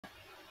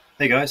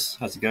Hey guys,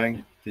 how's it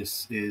going?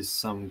 This is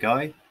Some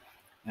Guy,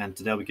 and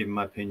today I'll be giving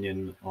my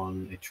opinion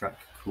on a track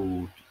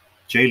called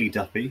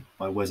Duppy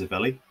by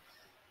Wesavelli.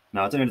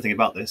 Now, I don't know anything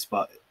about this,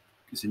 but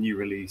it's a new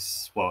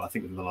release, well, I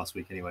think within the last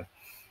week anyway.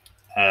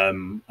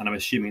 And I'm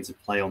assuming it's a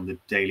play on the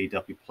Daily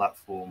Duppy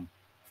platform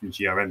from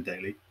GRM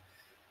Daily.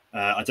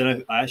 I don't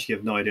know, I actually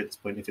have no idea at this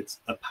point if it's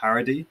a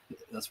parody,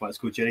 that's why it's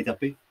called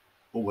Duppy,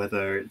 or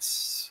whether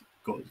it's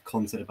got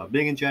content about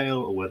being in jail,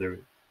 or whether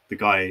the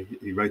guy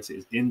who wrote it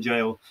is in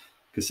jail.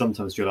 Because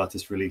sometimes drill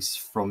artists release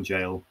from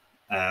jail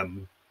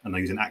and they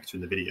use an actor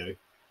in the video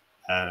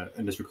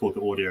and just record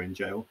the audio in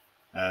jail.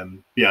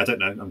 Yeah, I don't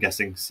know. I'm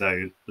guessing.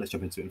 So let's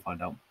jump into it and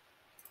find out.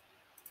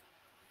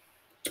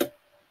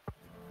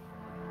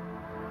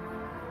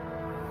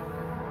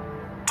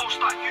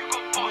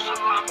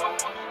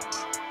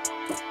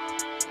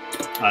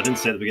 I didn't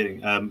say at the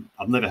beginning.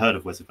 I've never heard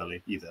of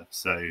Wesavelli either,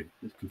 so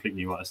it's a complete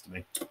new artist to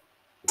me.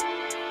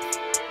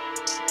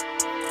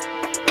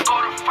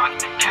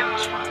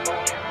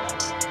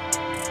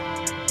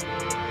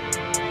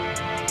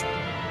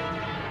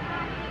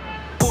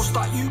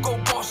 That you go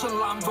boss and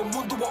land and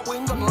wonder what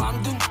wing I'm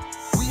landing.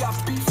 We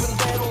have beef and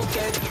they're all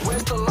dead.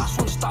 Where's the last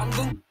one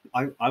standing?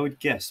 I would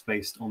guess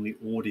based on the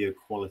audio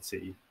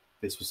quality,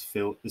 this was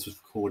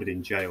recorded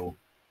in jail,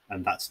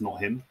 and that's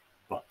not him.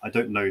 But I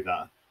don't know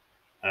that.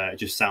 It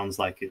just sounds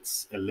like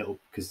it's a little,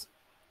 because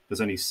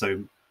there's only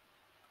so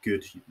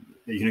good.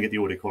 You're gonna get the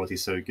audio quality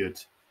so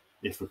good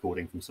if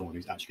recording from someone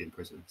who's actually in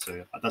prison.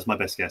 So that's my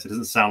best guess. It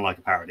doesn't sound like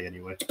a parody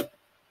anyway.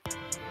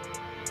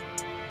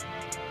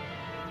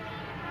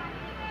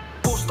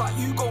 That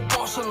you go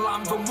boss and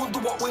land and wonder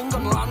what wing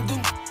I'm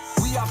landing.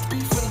 We have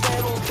beef and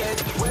they're all dead.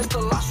 Where's the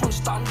last one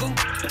standing?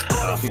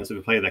 I think that's what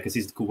we play there because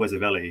he's called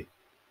Wesavelli,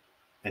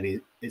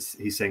 and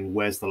he's saying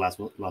where's the last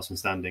one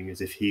standing,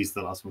 as if he's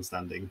the last one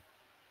standing.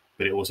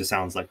 But it also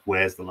sounds like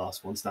where's the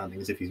last one standing,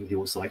 as if he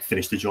wants to like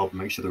finish the job and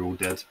make sure they're all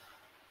dead.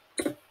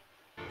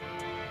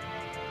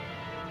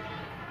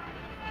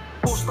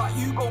 That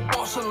you go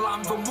boss and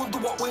land and wonder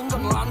what wing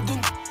I'm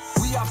landing.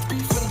 We have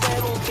beef and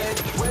they're all dead.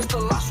 Where's the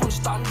last one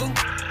standing?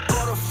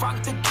 Gotta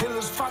thank the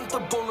killers, thank the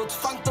bullets,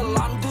 thank the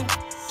landing.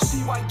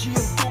 CYG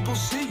and double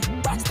C,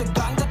 that's the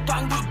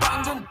gang was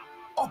banging.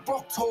 Up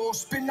block tour,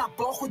 spin that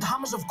block with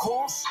hammers of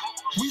course.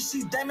 We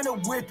see them in a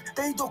whip,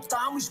 they duck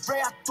down, we spray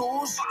at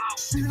doors.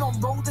 Soon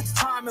on road it's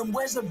time and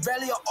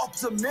Wesavelli are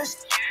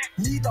optimist.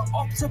 Need an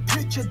opta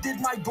picture, did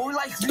my boy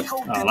like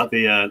Rico did. I like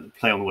the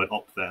play on the word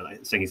op there,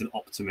 like saying he's an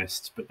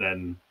optimist, but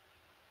then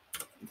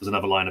there's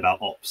another line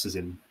about ops as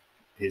in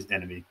his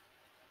enemies.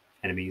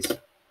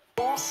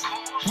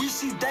 We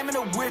see them in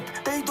a whip,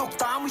 they duck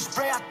down, we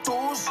spray at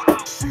doors.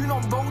 Soon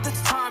on road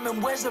it's time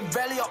and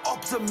Wesavelli are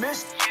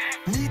optimist.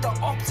 Need an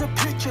opta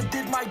picture,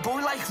 did my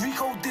boy like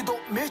Rico did up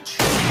Mitch.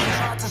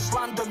 Tried to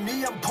slander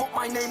me and put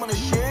my name on a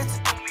shirt.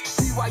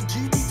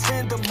 CYGD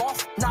turned him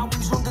off, now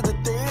he's under the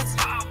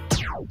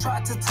dirt.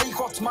 Tried to take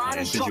what's mine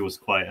and shot. Was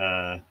quite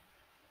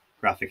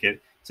graphic here.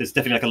 So it's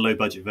definitely like a low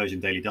budget version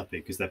of Daily Duppy,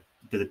 because the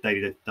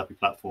Daily Duppy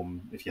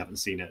platform, if you haven't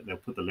seen it, they'll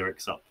put the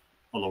lyrics up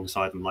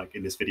alongside them like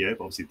in this video,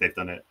 but obviously they've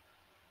done it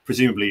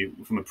presumably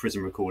from a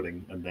prison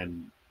recording and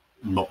then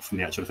not from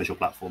the actual official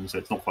platform, so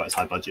it's not quite as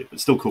high budget, but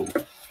still cool.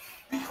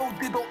 Rico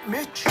did up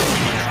Mitch,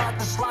 tried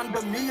to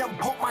slander me and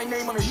put my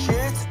name on a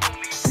shirt.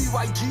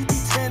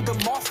 CYGD turned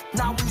him off,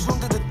 now he's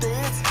under the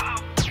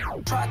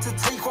dirt. Tried to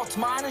take what's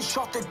mine and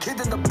shot the kid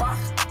in the back.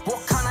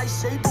 What can I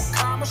say but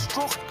karma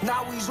struck,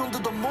 now he's under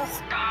the muck.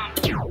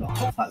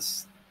 Oh,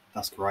 that's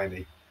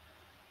grimy.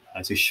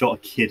 So he shot a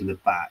kid in the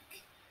back,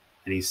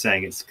 and he's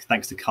saying it's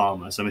thanks to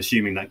karma. So I'm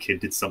assuming that kid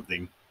did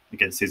something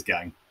against his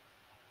gang.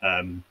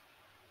 And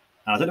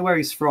I don't know where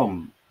he's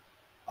from.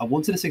 I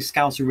wanted to say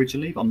Scouse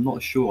originally, but I'm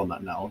not sure on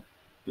that now.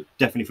 But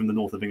definitely from the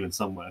north of England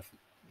somewhere.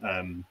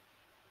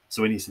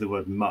 So when he said the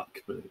word muck,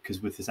 but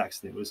because with his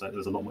accent, it was like there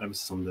was a lot more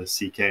emphasis on the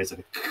CK. It's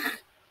like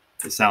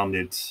it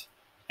sounded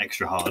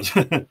extra hard.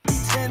 He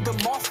turned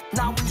him off,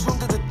 now he's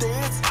under the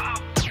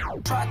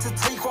dirt. Tried to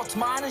take what's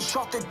mine and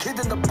shot the kid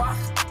in the back.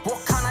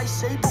 What can I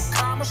say but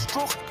karma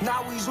struck,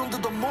 now he's under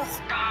the muck.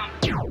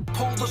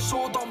 Pulled the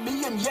sword on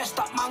me and yes,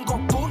 that man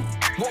got done.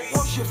 What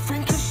was you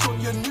thinking,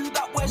 son? You knew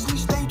that Wesley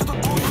stayed with the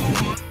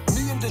gun.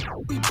 Me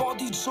and we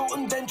bodied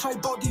something, then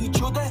tried body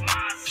each other.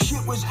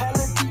 Shit was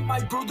hella deep, my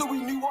brother, we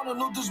knew one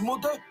another's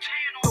mother.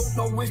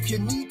 Don't know if you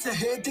need to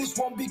hear this,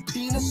 one big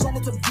penis, send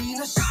it to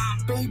Venus.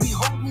 Baby,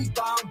 hold me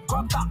down,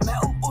 grab that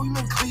metal, oil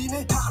and clean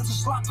it. Time to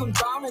slap him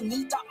down and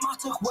need that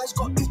matter. Where's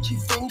got itchy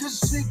fingers,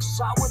 sick,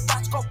 sour,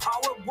 that's got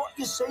power. What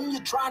you saying,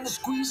 you're trying to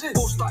squeeze it.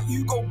 Bust that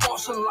you go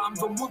boss and land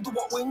and wonder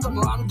what wing I'm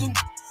landing.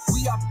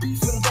 We have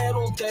beef and they're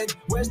all dead,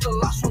 where's the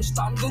last one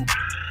standing?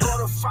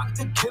 Gotta thank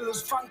the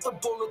killers, thank the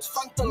bullets,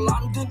 thank the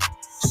landing.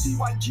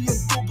 CYG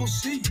and double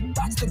C,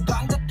 that's the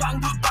gang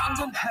was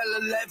banging. Hell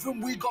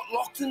 11, we got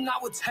locked and now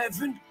it's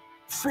heaven.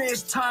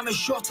 First time I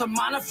shot a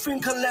man, I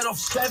think I let off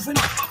 7.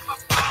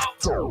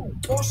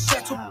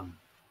 Damn.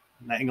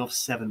 Letting off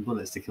 7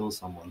 bullets to kill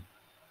someone.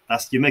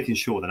 You're making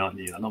sure then, aren't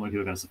you? Not many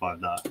people are going to survive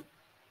that.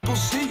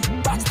 double C,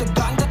 that's the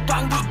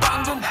gang was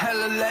banging.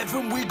 Hell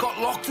 11, we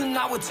got locked and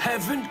now it's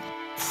heaven.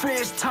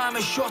 First time I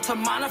shot a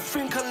man, I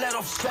think I let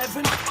off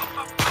 7.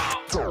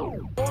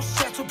 Or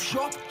set up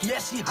shop,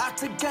 yes he had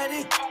to get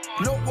it.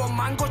 No one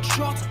man got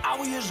shot,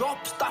 how he is up,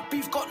 that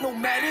beef got no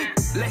merit.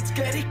 Let's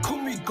get it,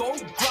 come we go,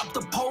 grab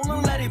the pole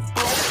and let it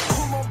blow.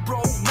 Come on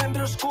bro,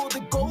 remember to score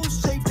the goal,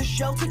 save the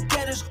shelter,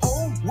 get us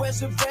home.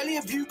 Wesavelli,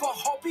 have you got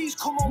hobbies?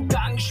 Come on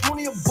gang,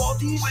 money and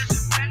bodies.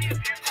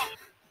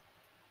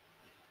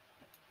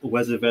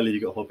 Wesavelli,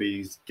 you got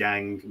hobbies,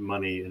 gang,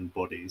 money and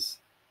bodies.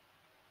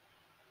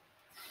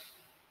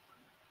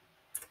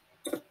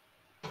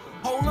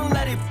 Hole and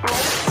let it blow.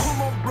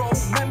 Come on bro,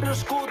 remember to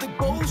score the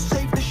goal,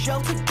 save the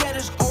shelter, get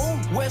us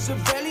home.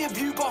 Wesavelli, have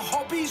you got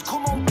hobbies?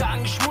 Come on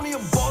gang, money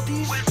and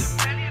bodies.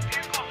 Wesavelli, have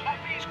you got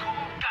hobbies? Come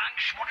on gang,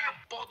 money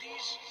and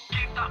bodies.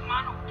 Give that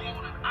man a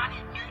warning and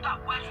he knew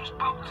that Wes was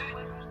bout it.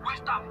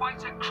 With that white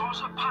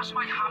crosser past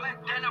my hammer,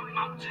 then I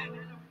mounted.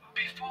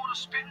 Before I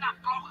spin that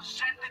block and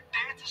send it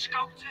there to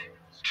scout it.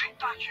 Treat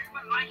that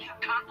human like a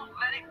candle,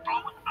 let it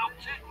blow and out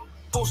it.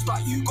 Bust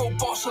that you go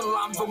boss and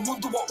lamb and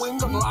wonder what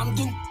wing I'm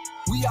landing.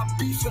 We have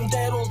beef and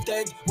they're all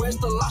dead, where's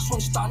the last one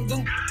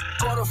standing?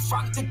 Gotta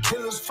thank the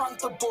killers, thank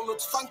the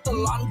bullets, thank the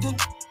landing.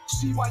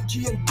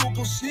 CYG and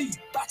double C,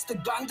 that's the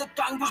gang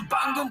was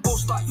banging.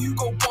 Bust that you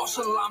go boss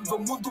and lamb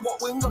and wonder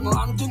what wing I'm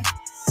landing.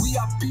 We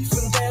have beef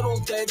and they're all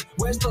dead,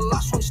 where's the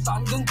last one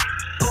standing?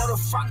 Gotta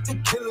thank the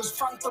killers,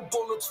 thank the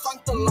bullets,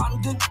 thank the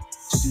landing.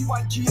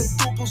 CYG and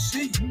double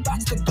C,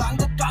 that's the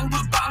gang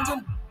was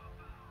banging.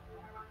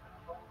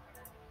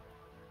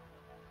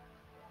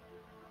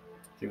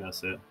 I think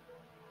that's it.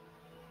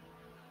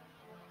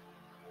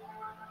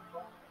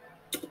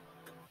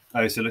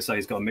 Oh, so it looks like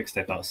he's got a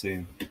mixtape out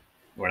soon,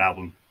 or an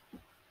album.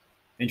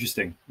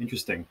 Interesting.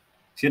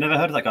 See, I never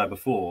heard of that guy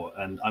before,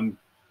 and I'm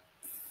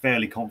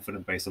fairly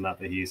confident based on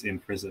that he's in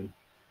prison.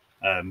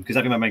 Because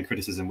that'd be my main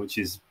criticism, which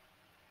is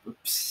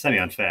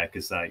semi-unfair,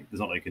 because there's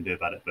not a lot you can do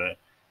about it, but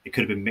it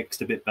could have been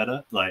mixed a bit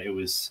better. Like, it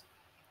was,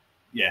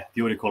 yeah,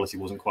 the audio quality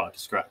wasn't quite up to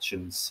scratch,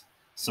 and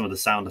some of the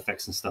sound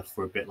effects and stuff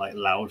were a bit like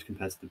loud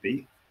compared to the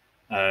beat.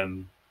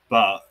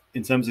 But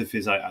in terms of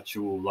his like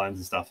actual lines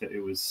and stuff,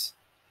 it was,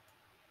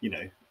 you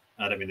know,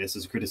 I don't mean this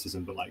as a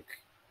criticism, but like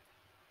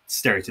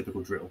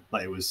stereotypical drill.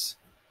 Like, it was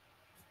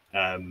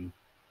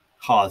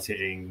hard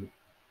hitting,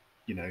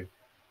 you know,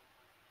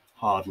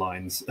 hard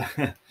lines.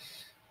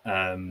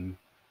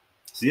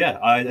 So yeah,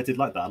 I did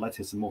like that. I'd like to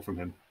hear some more from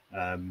him.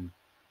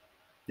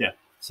 Yeah,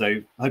 so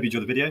I hope you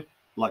enjoyed the video.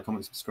 Like,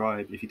 comment,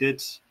 subscribe if you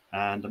did,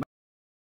 and